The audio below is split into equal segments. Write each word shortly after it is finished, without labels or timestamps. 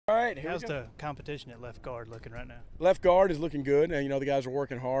All right, here How's we go. the competition at left guard looking right now? Left guard is looking good, and the guys are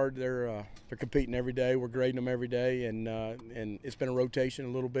working hard. They're competing every day. We're grading them every day, and it's been a rotation a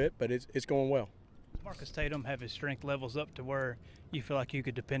little bit, but it's going well. Does Marcus Tatum have his strength levels up to where you feel like you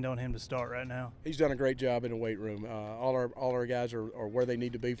could depend on him to start right now? He's done a great job in the weight room. All our guys are where they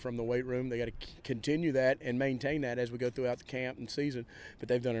need to be from the weight room. They got to continue that and maintain that as we go throughout the camp and season, but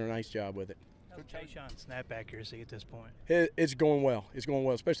they've done a nice job with it. How's Tayshawn's snap accuracy at this point? It's going well. It's going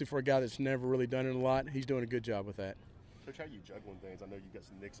well, especially for a guy that's never really done it a lot. He's doing a good job with that. Coach, how are you juggling things? I know you've got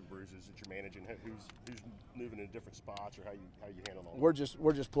some nicks and bruises that you're managing. Who's moving in different spots, or how you handle all that?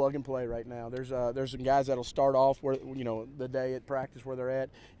 We're just plug and play right now. There's some guys that'll start off where the day at practice where they're at,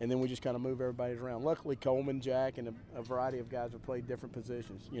 and then we just kind of move everybody around. Luckily, Coleman, Jack, and a variety of guys have played different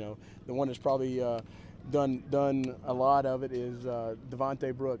positions. The one that's probably done a lot of it is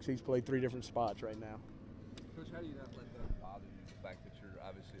Devontae Brooks. He's played 3 different spots right now. Coach, how do you not let that bother you? The fact that you're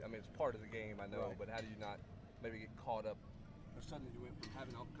obviously, it's part of the game, I know, Right. but how do you not maybe get caught up? Or suddenly you went from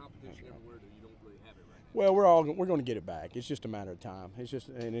having competition everywhere to you don't really have it right now. Well, we're going to get it back. It's just a matter of time.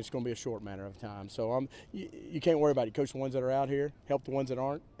 It's going to be a short matter of time. So you can't worry about it. You coach the ones that are out here, help the ones that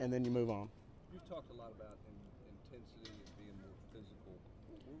aren't, and then you move on. You've talked a lot about intensity and being more physical.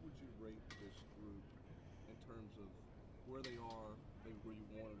 Where would you rate this group in terms of where they are, maybe where you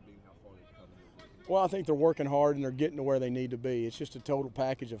want them to be, and how far they've come? Well, I think they're working hard and they're getting to where they need to be. It's just a total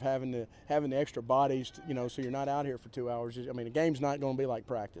package of having the extra bodies, so you're not out here for 2 hours. I mean, a game's not going to be like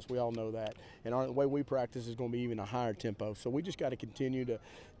practice. We all know that. And the way we practice is going to be even a higher tempo. So we just got to continue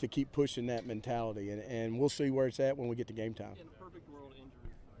to keep pushing that mentality, and we'll see where it's at when we get to game time. In a perfect world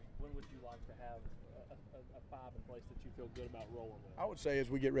injury, when would you like to have a 5 in place that you feel good about rolling with? I would say as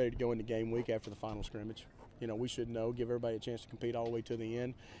we get ready to go into game week after the final scrimmage, we should know, give everybody a chance to compete all the way to the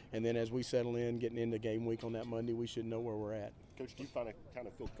end, and then as we settle in, getting into game week on that Monday, we should know where we're at. Coach, do you kind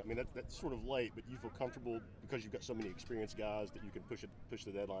of feel? I mean, that's sort of late, but you feel comfortable because you've got so many experienced guys that you can push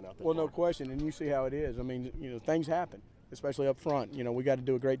the deadline out there. Well, no question, and you see how it is. I mean, things happen, especially up front. We got to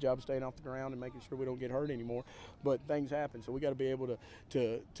do a great job of staying off the ground and making sure we don't get hurt anymore. But things happen, so we got to be able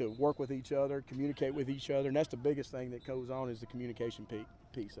to work with each other, communicate with each other, and that's the biggest thing that goes on is the communication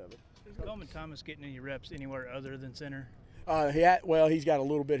piece of it. Is Coleman Thomas getting any reps anywhere other than center? He's got a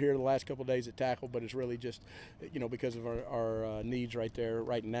little bit here the last couple of days at tackle, but it's really just, because of our needs right there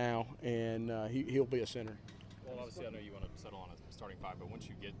right now, and he'll be a center. Well, obviously, I know you want to settle on a starting 5, but once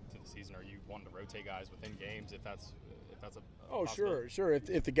you get to the season, are you wanting to rotate guys within games if that's a sure.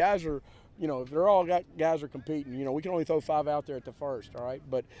 If the guys are, if they're all guys are competing, we can only throw 5 out there at the first, all right.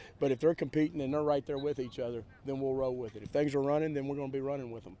 But if they're competing and they're right there with each other, then we'll roll with it. If things are running, then we're going to be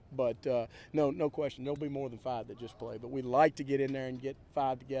running with them. But no question, there'll be more than 5 that just play. But we'd like to get in there and get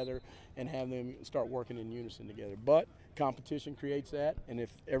 5 together and have them start working in unison together. But competition creates that, and if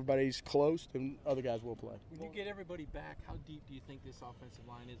everybody's close, then other guys will play. When you get everybody back, how deep do you think this offensive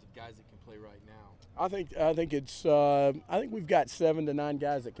line is of guys that can play right now? I think we've got 7 to 9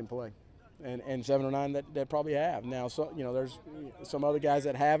 guys that can play, and 7 or 9 that probably have. Now, so there's some other guys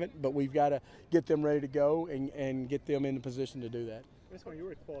that haven't, but we've got to get them ready to go and get them in the position to do that. You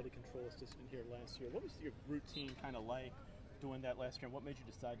were a quality control assistant here last year. What was your routine kind of like doing that last year, and what made you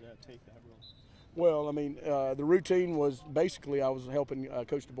decide to take that role? Well, the routine was basically I was helping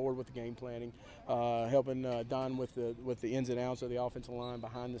Coach DeBoer with the game planning, helping Don with the ins and outs of the offensive line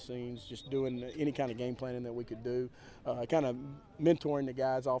behind the scenes, just doing any kind of game planning that we could do, kind of mentoring the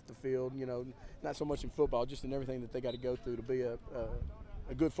guys off the field, not so much in football, just in everything that they got to go through to be a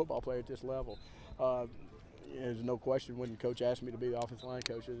good football player at this level. There's no question when Coach asked me to be the offensive line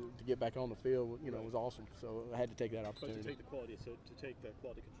coach to get back on the field, it was awesing. So I had to take that opportunity. To take the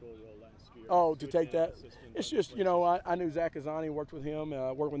quality control role last year. Oh, to take that, it's just I knew Zach Azani, worked with him,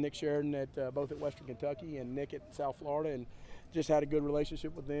 worked with Nick Sheridan both at Western Kentucky and Nick at South Florida, and just had a good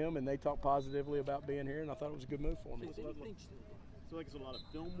relationship with them, and they talked positively about being here, and I thought it was a good move for me. So is it a lot of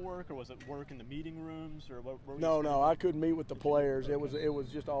film work, or was it work in the meeting rooms, or what? No, I couldn't meet with the players. It was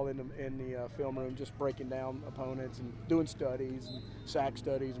just all in the film room, just breaking down opponents and doing studies, and sack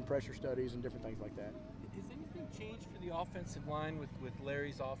studies, and pressure studies, and different things like that. Has anything changed for the offensive line with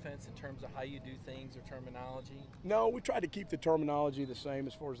Larry's offense in terms of how you do things or terminology? No, we tried to keep the terminology the same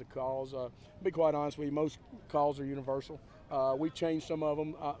as far as the calls. To be quite honest with you, most calls are universal. We changed some of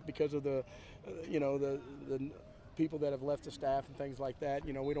them because of the people that have left the staff and things like that.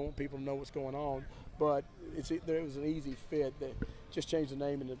 We don't want people to know what's going on. but there was an easy fit that just changed the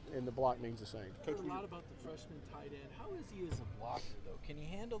name and the block means the same. Coach, a lot about the freshman tight end. How is he as a blocker, though? Can he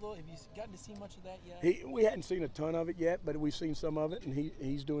handle though? Have you gotten to see much of that yet? We hadn't seen a ton of it yet, but we've seen some of it, and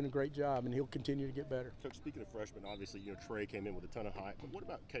he's doing a great job, and he'll continue to get better. Coach, speaking of freshmen, obviously Trey came in with a ton of hype, but what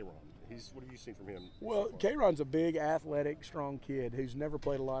about K'Ron? What have you seen from him? Well, K'Ron's a big, athletic, strong kid who's never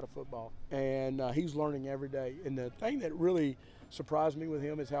played a lot of football, and he's learning every day. And the thing that really surprised me with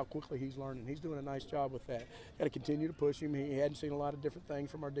him is how quickly he's learning. He's doing a nice job with that. Got to continue to push him. He hadn't seen a lot of different things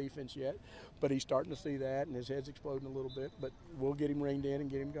from our defense yet, but he's starting to see that, and his head's exploding a little bit. But we'll get him reined in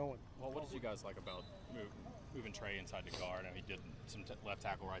and get him going. Well, what did you guys like about moving Trey inside to guard? I know he did some left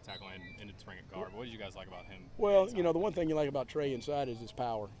tackle, right tackle, and ended spring at guard. But what did you guys like about him? Well, the one thing you like about Trey inside is his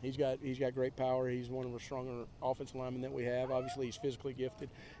power. He's got great power. He's one of the stronger offensive linemen that we have. Obviously, he's physically gifted,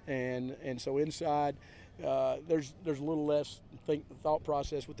 and so inside, there's a little less thought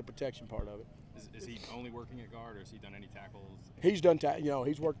process with the protection part of it. Is he only working at guard, or has he done any tackles? He's done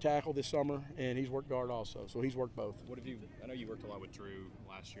he's worked tackle this summer, and he's worked guard also. So he's worked both. What have you? I know you worked a lot with Drew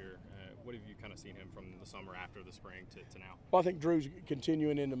last year. What have you kind of seen him from the summer after the spring to now? Well, I think Drew's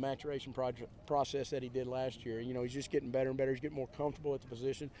continuing in the maturation process that he did last year. He's just getting better and better. He's getting more comfortable at the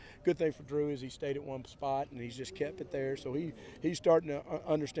position. Good thing for Drew is he stayed at one spot, and he's just kept it there. So he's starting to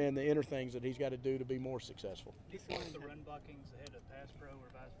understand the inner things that he's got to do to be more successful. Do you think the run blocking's ahead of pass pro or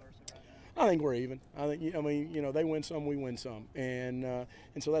vice versa right now? I think we're even. I think they win some, we win some, and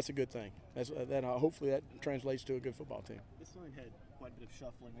so that's a good thing. Hopefully that translates to a good football team. This line had quite a bit of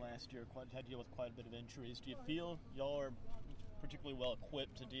shuffling last year. Had to deal with quite a bit of injuries. Do you feel y'all are particularly well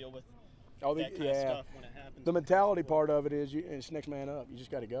equipped to deal with that kind of stuff when it happens? The mentality part of it is it's next man up. You just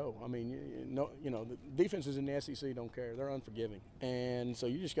got to go. I mean, the defenses in the SEC don't care. They're unforgiving, and so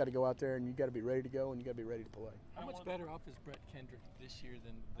you just got to go out there and you got to be ready to go and you got to be ready to play. How much better off is Brett Kendrick this year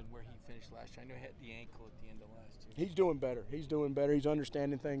than where he finished last year? I know he had the ankle at the end of last year. He's doing better. He's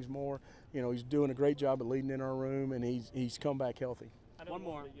understanding things more. He's doing a great job of leading in our room, and he's come back healthy. I know one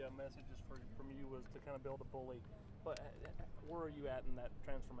more. The messages from you was to kind of build a bully, but where are you at in that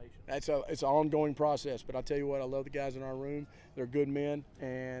transformation? It's an ongoing process, but I tell you what, I love the guys in our room. They're good men,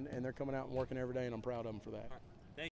 and they're coming out and working every day, and I'm proud of them for that.